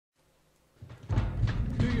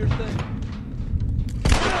your thing.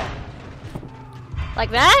 Like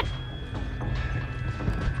that?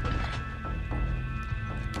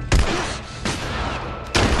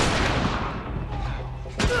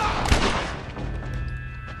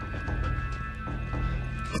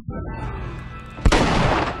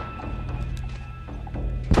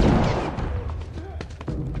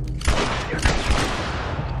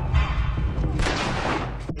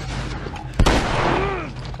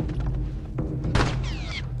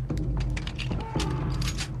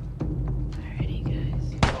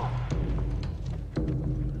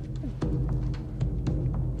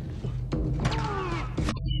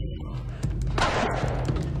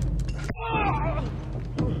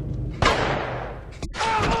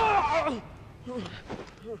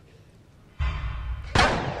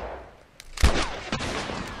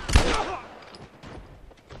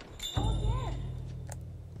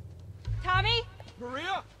 Tommy?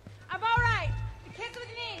 Maria? I'm all right. The kid's with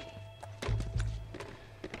me.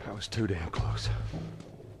 I was too damn close.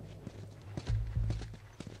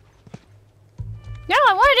 No,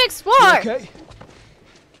 I wanted to explore. Okay.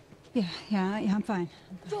 Yeah, I'm fine.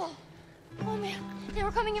 Joel. Oh man, they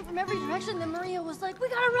were coming in from every direction. Then Maria was like, "We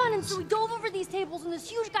gotta run!" And so we dove over these tables, and this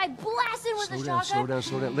huge guy blasted with a shotgun.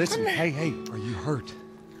 Slow down. Listen, hey, are you hurt?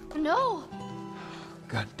 No.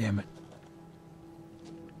 God damn it.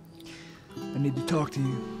 I need to talk to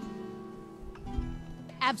you.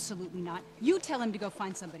 Absolutely not. You tell him to go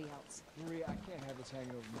find somebody else. Maria, I can't have this hanging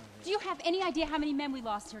over my head. Do you have any idea how many men we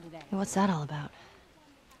lost here today? What's that all about?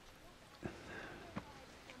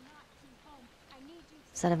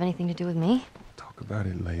 Does that have anything to do with me? Talk about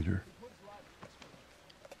it later.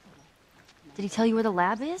 Did he tell you where the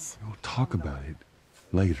lab is? We'll talk about it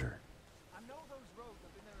later.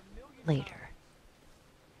 Later.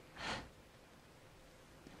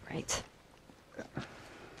 Right.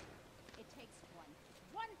 It takes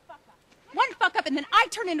one fuck up. One fuck up and then I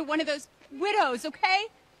turn into one of those widows, okay?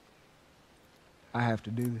 I have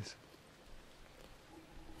to do this.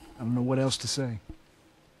 I don't know what else to say.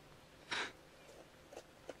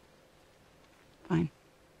 Fine.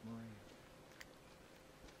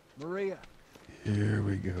 Maria. Here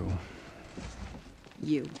we go.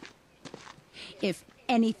 You. If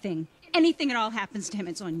anything at all happens to him,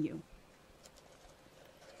 it's on you.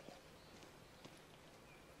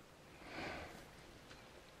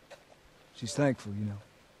 She's thankful, you know.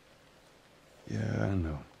 Yeah, I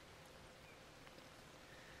know.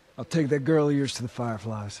 I'll take that girl of yours to the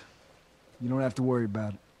Fireflies. You don't have to worry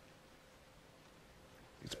about it.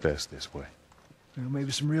 It's best this way. Well,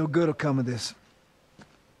 maybe some real good will come of this.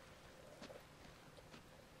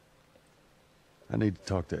 I need to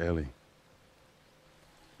talk to Ellie.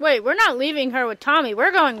 Wait, we're not leaving her with Tommy.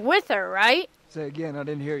 We're going with her, right? Say again, I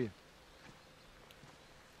didn't hear you.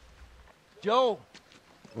 Joel!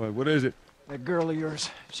 Wait, what is it? That girl of yours.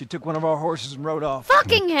 She took one of our horses and rode off.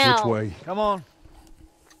 Fucking hell. Which way? Come on.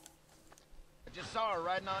 I just saw her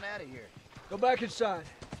riding on out of here. Go back inside.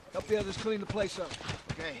 Help the others clean the place up.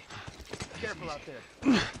 Okay. Careful out there.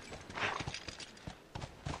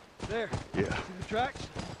 There. Yeah. See the tracks?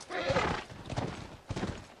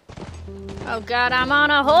 Oh god, I'm on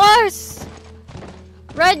a horse!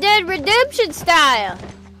 Red Dead Redemption style!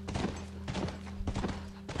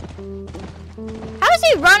 How is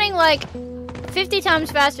he running like 50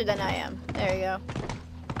 times faster than I am? There you go.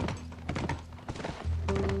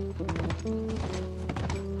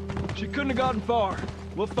 She couldn't have gotten far.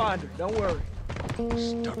 We'll find her, don't worry.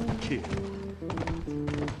 Stubborn kid.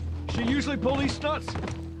 She usually pull these stunts.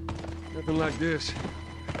 Nothing like this.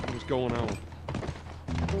 What's going on?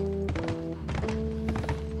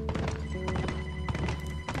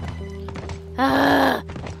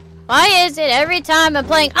 Why is it every time I'm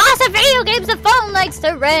playing awesome video games the phone likes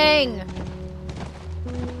to ring?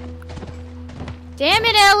 Damn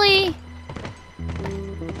it, Ellie!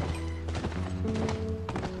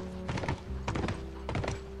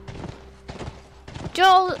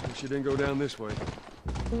 Joel... She didn't go down this way.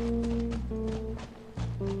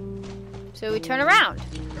 So we turn around.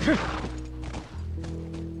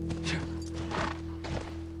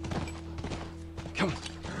 Come on.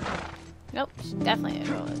 Nope, she's definitely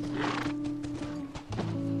didn't roll it.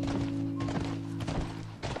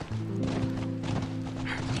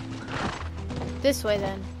 This way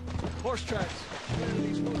then. Horse tracks.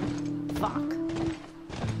 Fuck.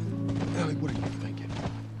 Ellie, what are you thinking?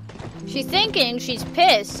 She's thinking she's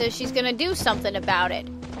pissed, so she's gonna do something about it.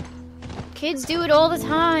 Kids do it all the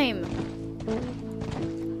time.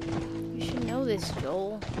 You should know this,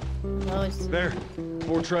 Joel. No, it's... There.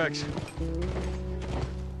 4 tracks.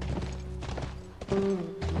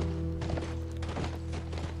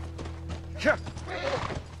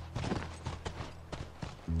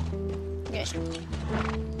 shit.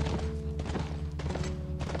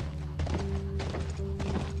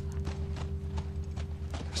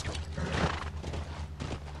 Let's go.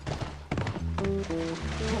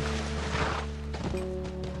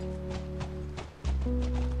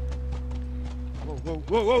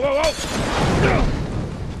 Whoa!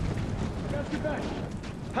 Got your back.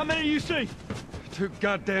 How many do you see? Too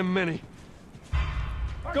goddamn many.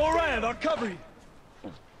 Go around, I'll cover you.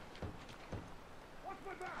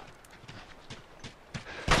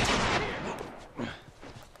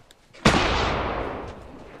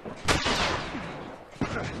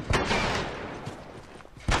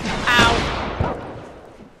 Ow.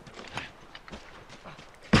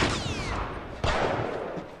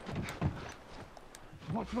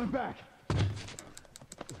 Watch my back.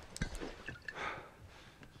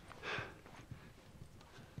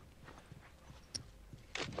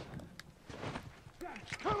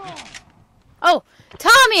 Oh,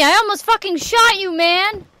 Tommy, I almost fucking shot you,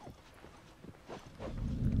 man.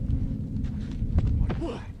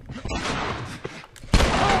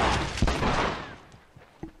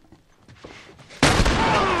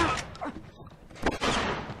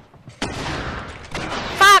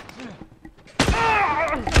 Fuck.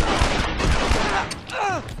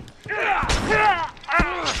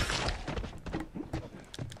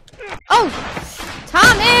 Oh,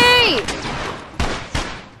 Tommy!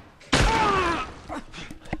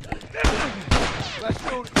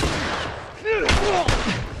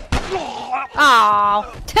 Aw.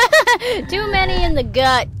 Too many in the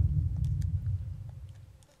gut.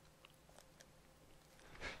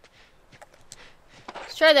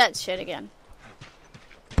 Let's try that shit again.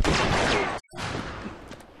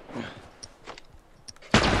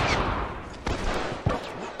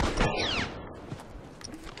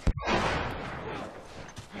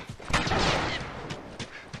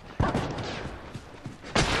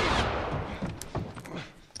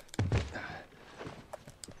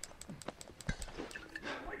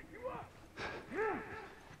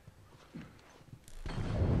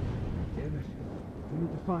 We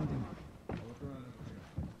need to find him.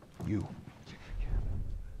 You.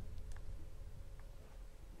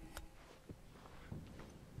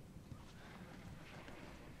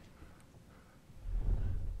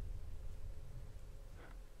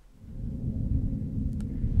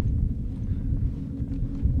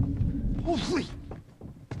 Holy!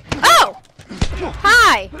 Oh!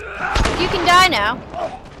 Hi! You can die now.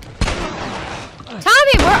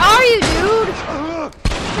 Tommy, where are you, dude?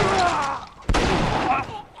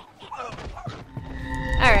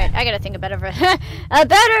 Alright, I gotta think of a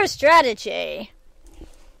better strategy.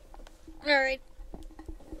 Alright.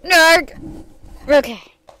 Nerd! Okay.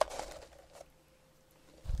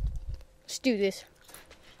 Let's do this.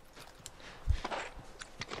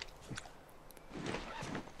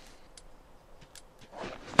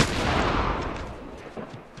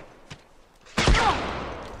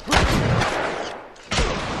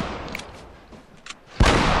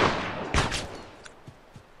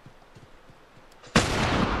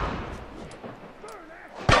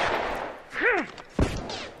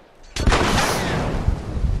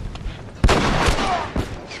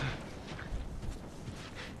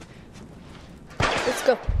 Let's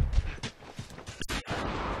go.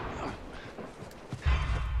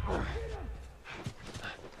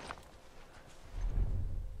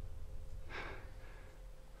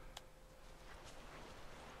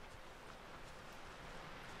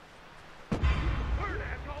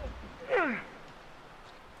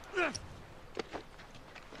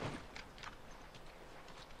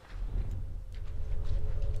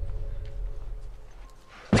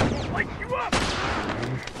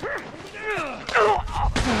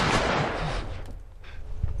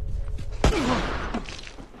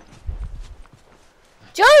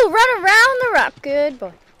 Joe, run around the rock. Good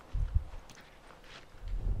boy.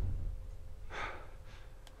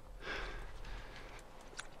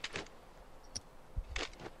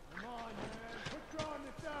 Come on, man. Quit drawing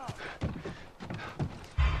this out.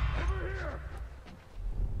 Over here.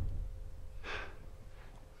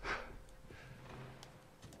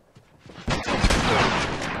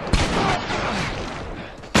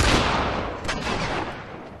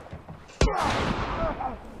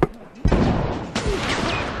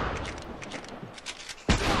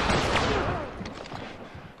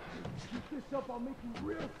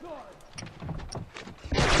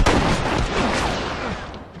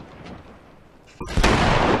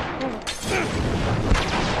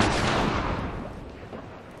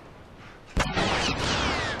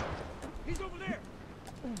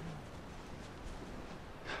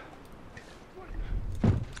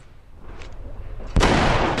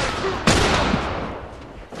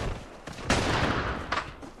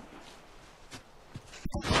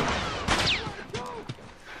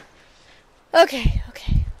 Okay,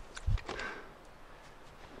 okay.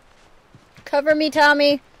 Cover me,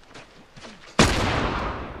 Tommy.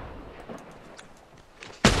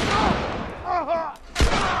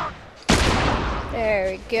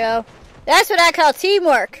 There we go. That's what I call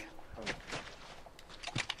teamwork.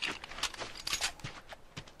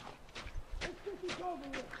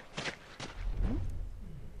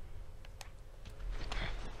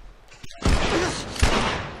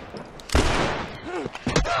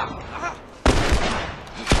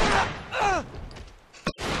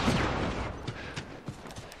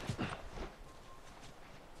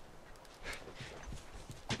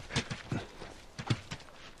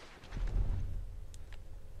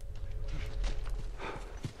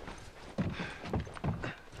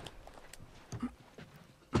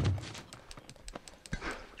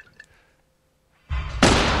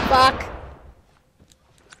 Fuck.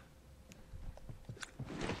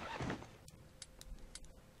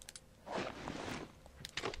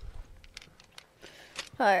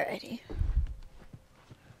 Alrighty.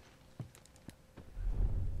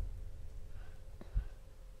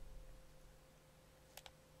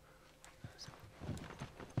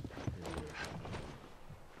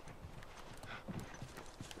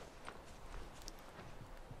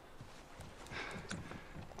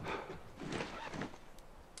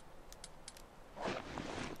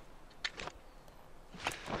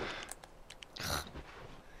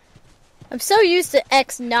 I'm so used to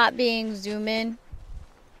X not being zoom in.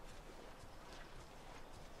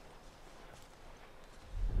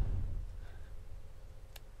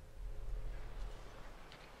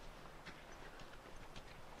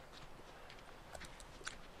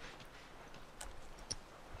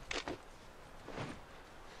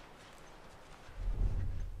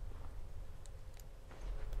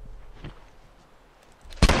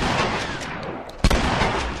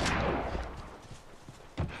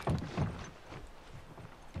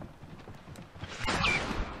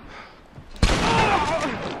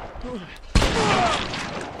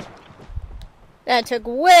 That took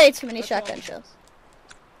way too many shotgun shells.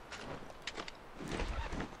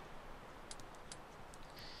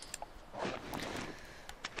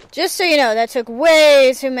 Just so you know, that took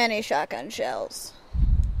way too many shotgun shells.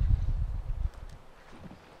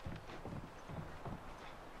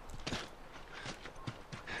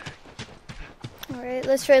 Alright,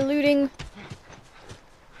 let's try looting.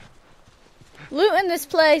 Looting this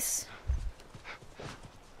place.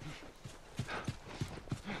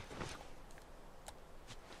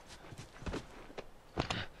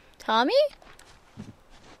 Tommy?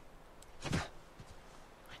 Why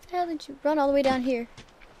the hell did you run all the way down here?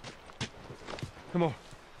 Come on,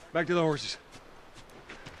 back to the horses.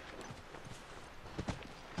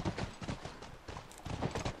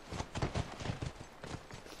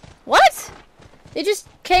 What? They just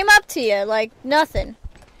came up to you like nothing.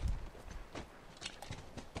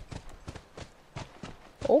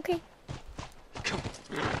 Okay. Come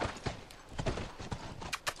on.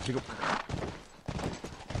 Here you go.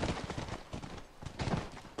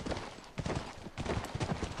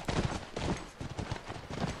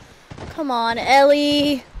 Come on,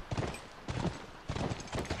 Ellie.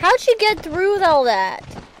 How'd she get through all that?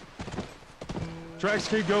 Tracks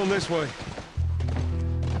keep going this way.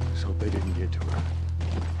 Just hope they didn't get to her.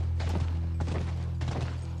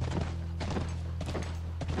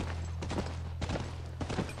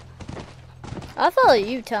 I'll follow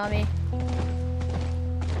you, Tommy.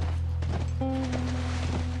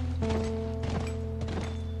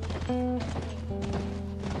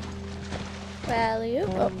 Valley.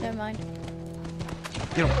 Oh, never mind.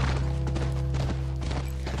 Get him.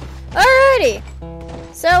 Alrighty.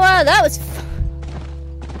 So, that was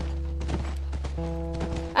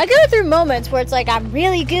I go through moments where it's like I'm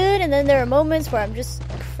really good, and then there are moments where I'm just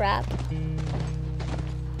crap.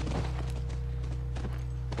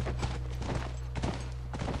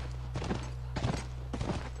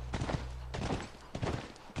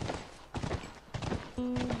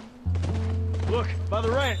 Look, by the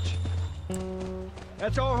ranch.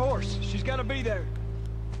 That's our horse. She's got to be there.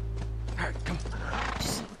 All right, come on.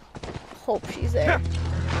 Just hope she's there.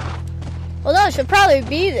 Well, no, she'll probably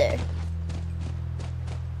be there.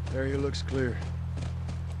 Area looks clear.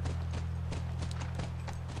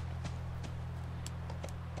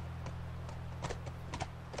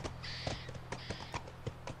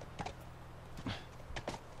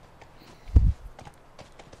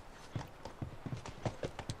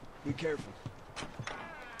 Be careful.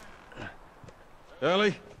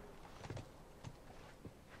 Ellie?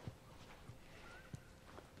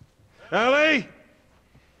 Ellie?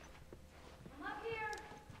 I'm up here.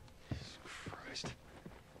 Jesus Christ.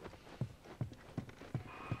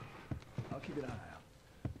 I'll keep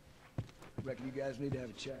need to have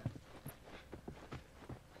a chat.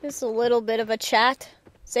 Just a little bit of a chat.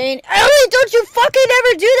 Saying, Ellie, don't you fucking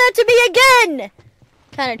ever do that to me again!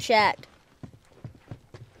 Kind of chat.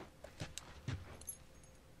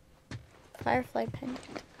 Firefly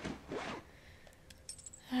pendant.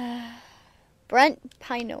 Brent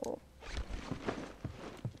Pino.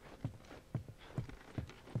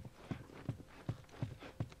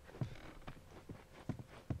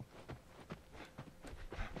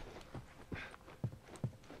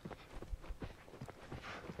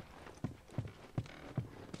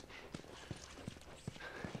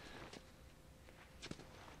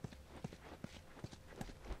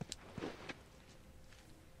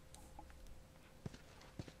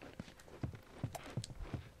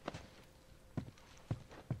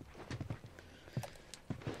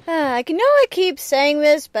 I know I keep saying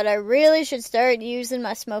this, but I really should start using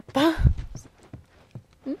my smoke bombs.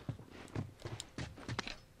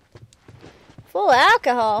 Full of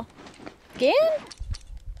alcohol. Again?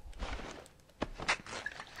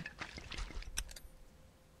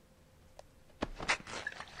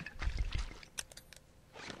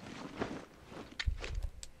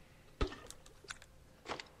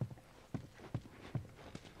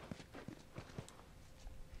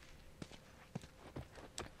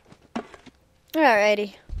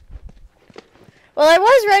 Alrighty. Well, I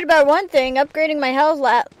was right about one thing. Upgrading my health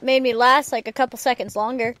made me last like a couple seconds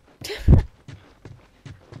longer.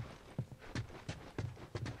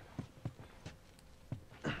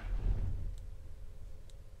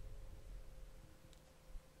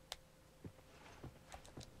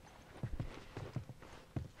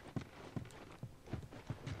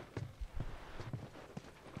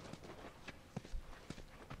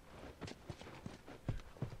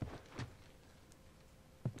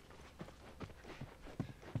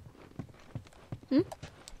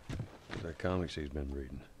 That comics he's been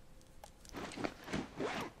reading.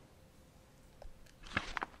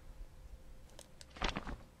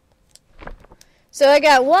 So I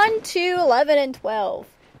got 1, 2, 11, and 12.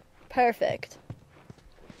 Perfect.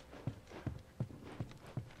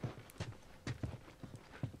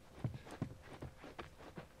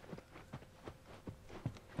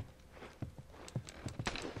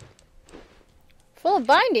 Full of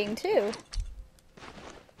binding, too.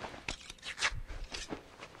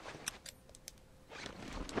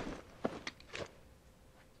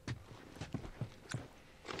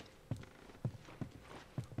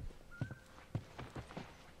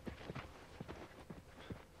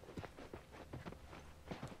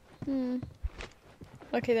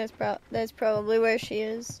 Okay, that's probably where she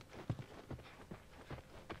is.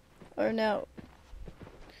 Or no.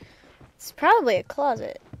 It's probably a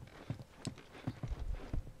closet.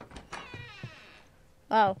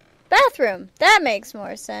 Oh, bathroom. That makes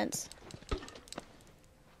more sense.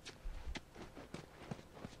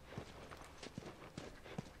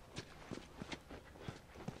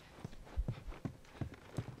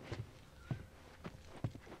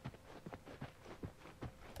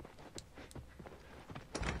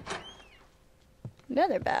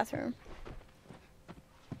 Another bathroom.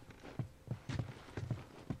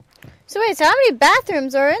 So wait, so how many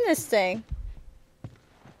bathrooms are in this thing?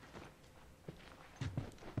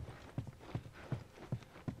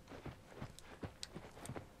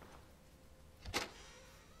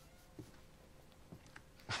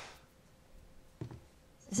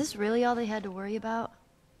 Is this really all they had to worry about?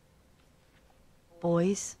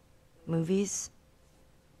 Boys, movies,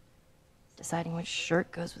 deciding which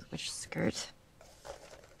shirt goes with which skirt.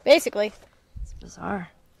 Basically. It's bizarre.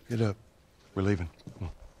 Get up. We're leaving. Come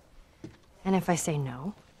on. And if I say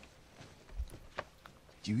no?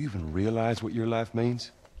 Do you even realize what your life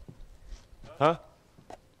means? Huh?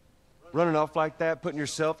 Running off like that, putting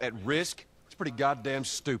yourself at risk? It's pretty goddamn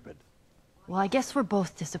stupid. Well, I guess we're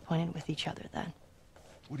both disappointed with each other then.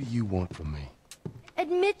 What do you want from me?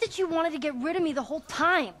 Admit that you wanted to get rid of me the whole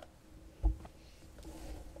time.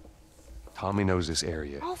 Tommy knows this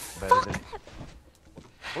area. Oh, better fuck than... that.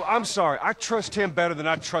 Well, I'm sorry. I trust him better than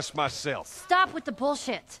I trust myself. Stop with the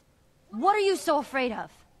bullshit. What are you so afraid of?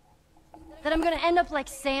 That I'm gonna end up like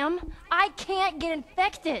Sam? I can't get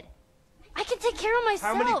infected. I can take care of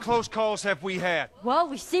myself. How many close calls have we had? Well,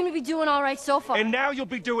 we seem to be doing all right so far. And now you'll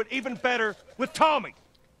be doing even better with Tommy.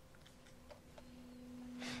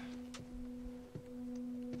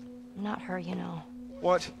 Not her, you know.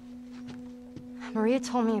 What? Maria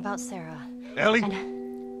told me about Sarah. Ellie? And...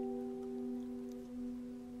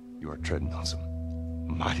 You are treading on some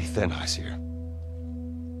mighty thin ice here.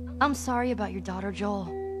 I'm sorry about your daughter, Joel.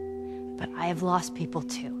 But I have lost people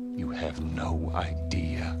too. You have no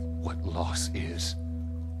idea what loss is.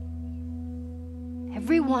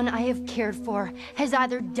 Everyone I have cared for has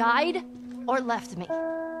either died or left me.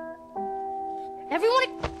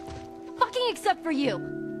 Everyone fucking except for you.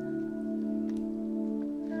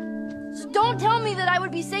 So don't tell me that I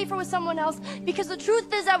would be safer with someone else, because the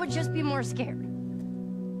truth is I would just be more scared.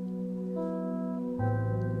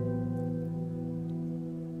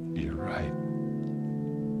 You're right.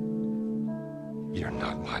 You're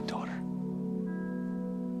not my daughter.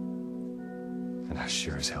 And I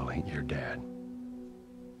sure as hell ain't your dad.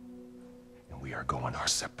 And we are going our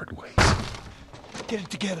separate ways. Get it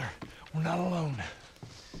together. We're not alone.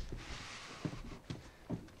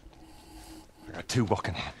 I got two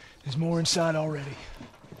walking in. There's more inside already.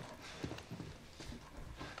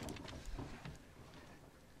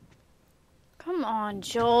 Come on,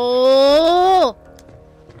 Joel.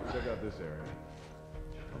 Check out this area.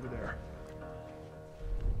 Over there.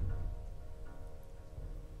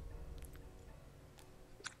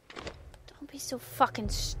 Don't be so fucking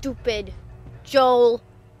stupid, Joel.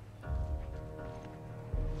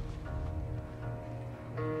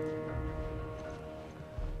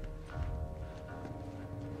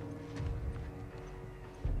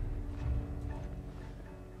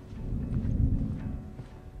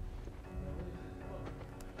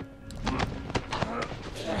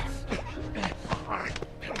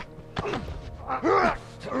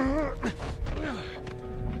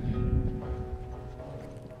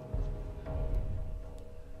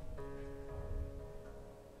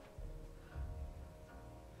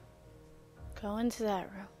 Go into that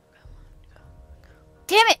room. Go.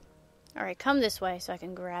 Damn it! Alright, come this way so I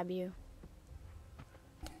can grab you.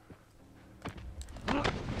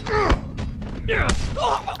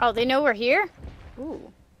 Oh, they know we're here?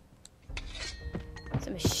 Ooh. It's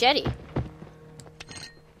a machete.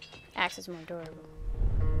 Axe is more durable.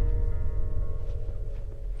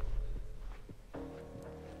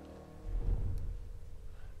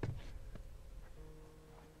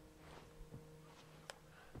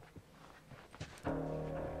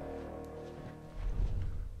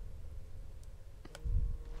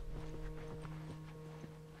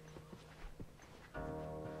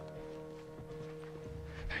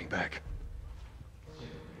 Hang back.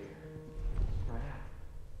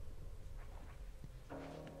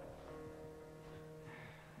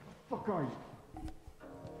 Fuck are you?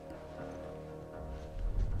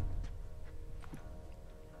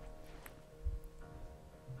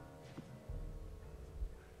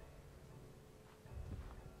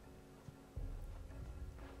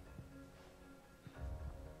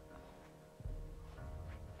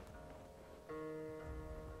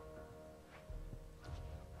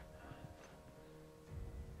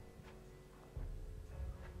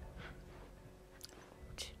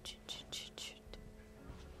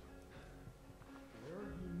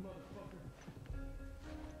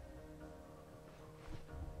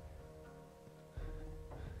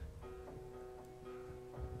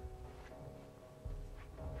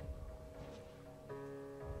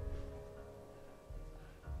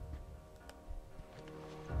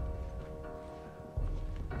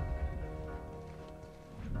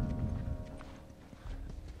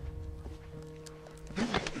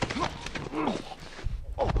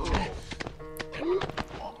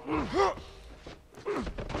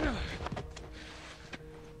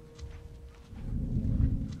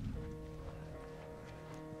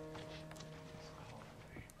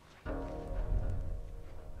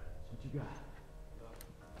 What you got?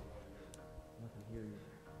 Nothing here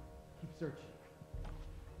either. Keep searching.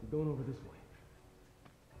 We're going over this way.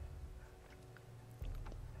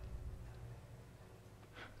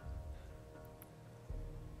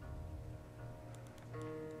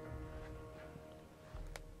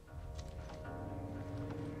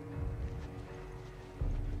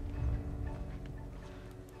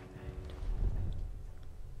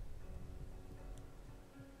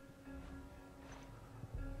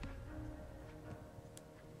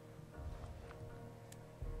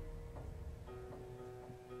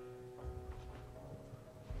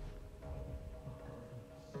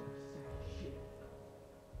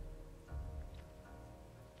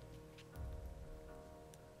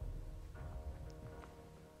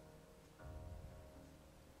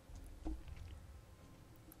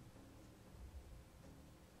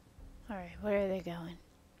 Alright, where are they going?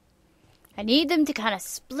 I need them to kind of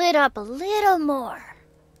split up a little more.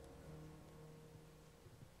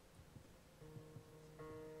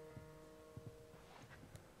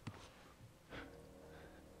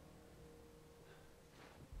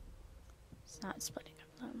 It's not splitting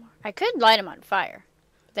up a little more. I could light them on fire.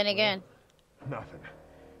 But then again... Nothing.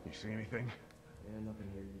 You see anything? Yeah, nothing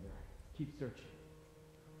here either. Keep searching.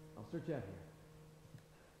 I'll search out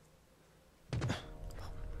here.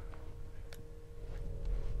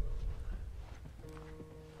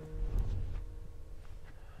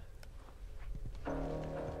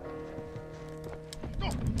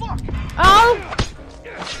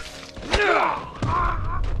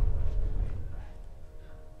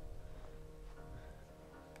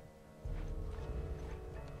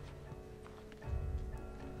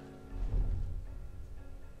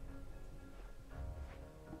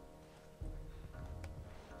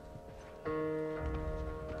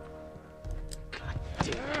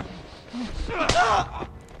 Joe!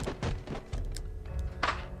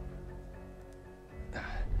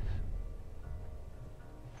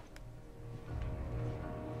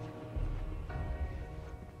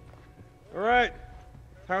 All right.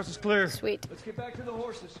 House is clear. Sweet. Let's get back to the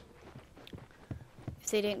horses. If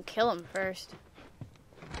they didn't kill him first.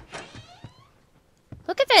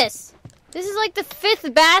 Look at this. This is like the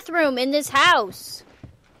 5th bathroom in this house.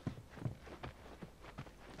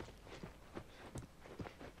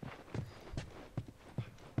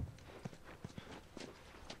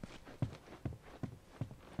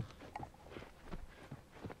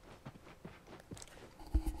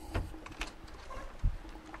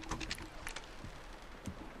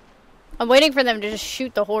 I'm waiting for them to just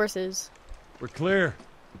shoot the horses. We're clear.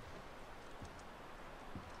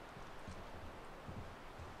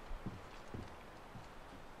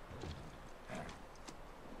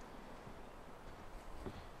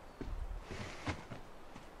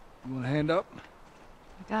 You want a hand up?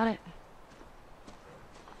 I got it.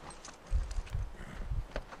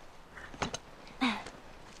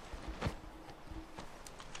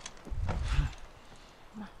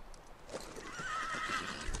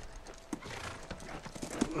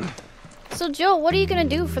 So, Joe, what are you gonna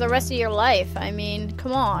do for the rest of your life? I mean,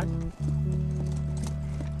 come on.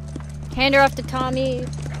 Hand her off to Tommy,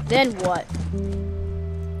 then what?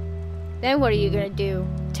 Then what are you gonna do?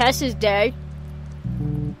 Tess is dead.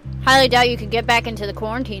 Highly doubt you could get back into the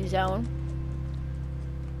quarantine zone.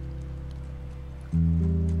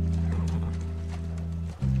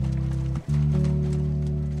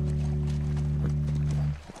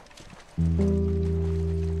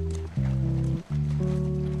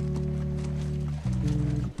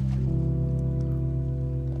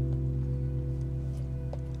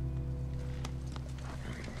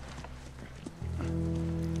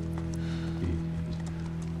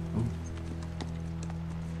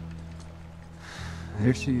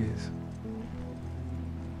 There she is.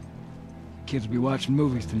 Kids will be watching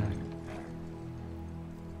movies tonight.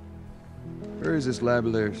 Where is this lab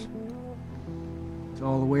of theirs? It's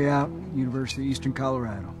all the way out, University of Eastern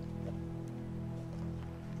Colorado.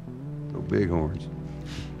 No bighorns.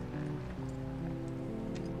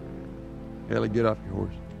 Ellie, get off your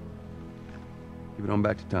horse. Give it on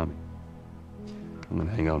back to Tommy. I'm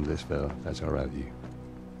gonna hang on to this fella, if that's all right with you.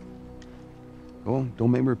 Go on,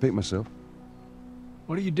 don't make me repeat myself.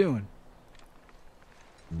 What are you doing?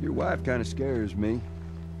 Your wife kind of scares me.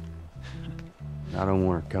 I don't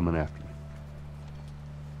want her coming after me.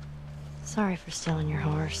 Sorry for stealing your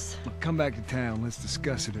horse. Well, come back to town. Let's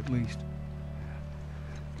discuss it at least.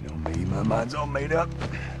 You know me, my mind's all made up.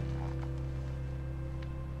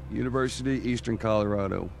 University, Eastern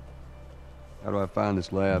Colorado. How do I find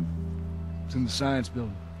this lab? It's in the science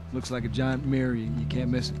building. Looks like a giant mirror. You can't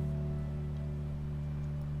miss it.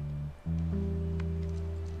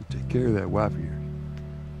 Take care of that wife of yours.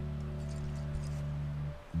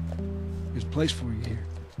 There's a place for you here.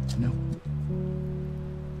 You know?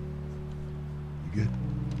 You good?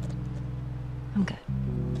 I'm good.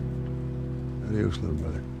 Adios, little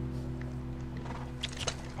brother.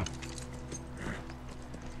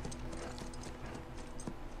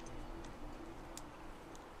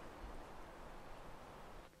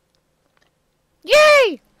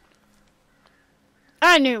 Yay!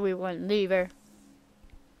 I knew we wouldn't leave her.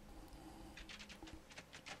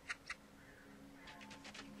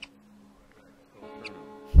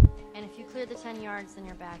 And if you clear the 10 yards, then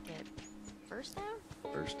you're back at first down?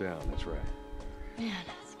 First down, that's right. Man,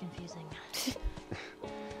 that's confusing.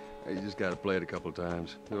 Hey, you just gotta play it a couple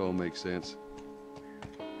times. It all makes sense.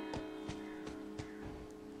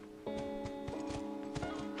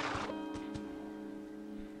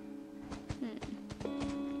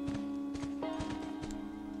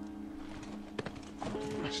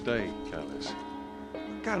 Stay, Callus.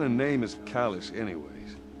 What kind of name is Callus,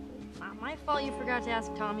 anyways? Not my fault you forgot to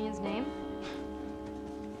ask Tommy his name.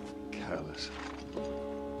 Callus.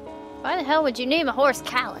 Why the hell would you name a horse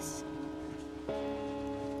Callus?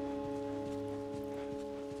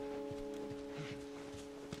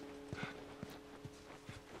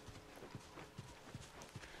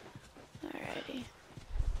 Alrighty.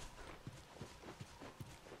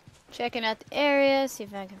 Checking out the area, see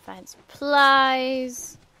if I can find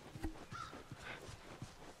supplies.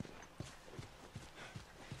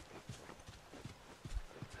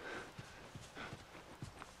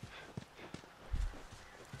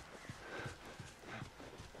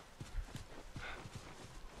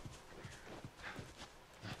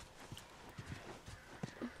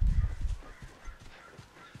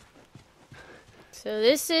 So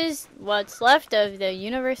this is what's left of the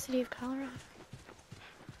University of Colorado.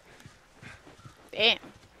 Damn.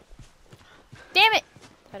 Damn it!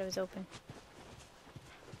 Thought it was open.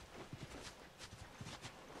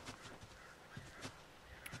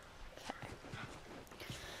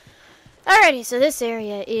 Alrighty, so this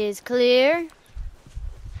area is clear.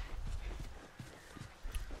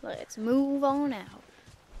 Let's move on out.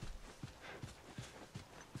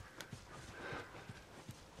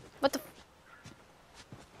 What the?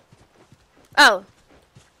 Oh.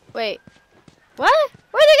 Wait. What?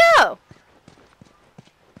 Where'd they go?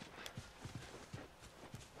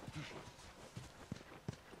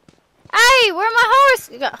 Hey, where'd my horse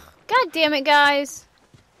go? God damn it, guys.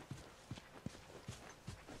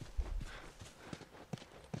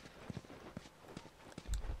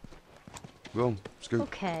 Go, scoot.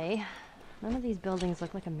 Okay. None of these buildings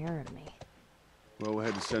look like a mirror to me. Well, we'll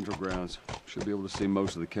head to Central Grounds. Should be able to see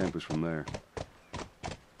most of the campus from there.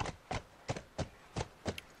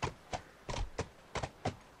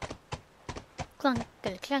 Clunk,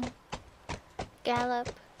 clunk. Gallop,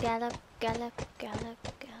 gallop, gallop,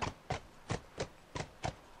 gallop, gallop.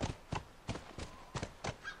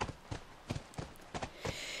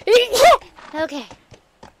 Okay.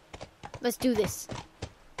 Let's do this.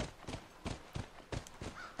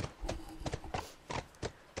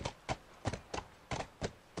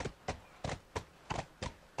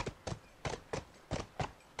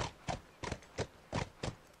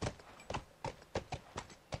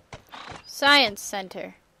 Science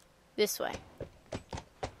Center. This way.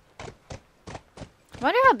 I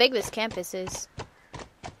wonder how big this campus is.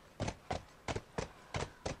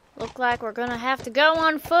 Look like we're gonna have to go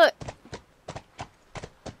on foot.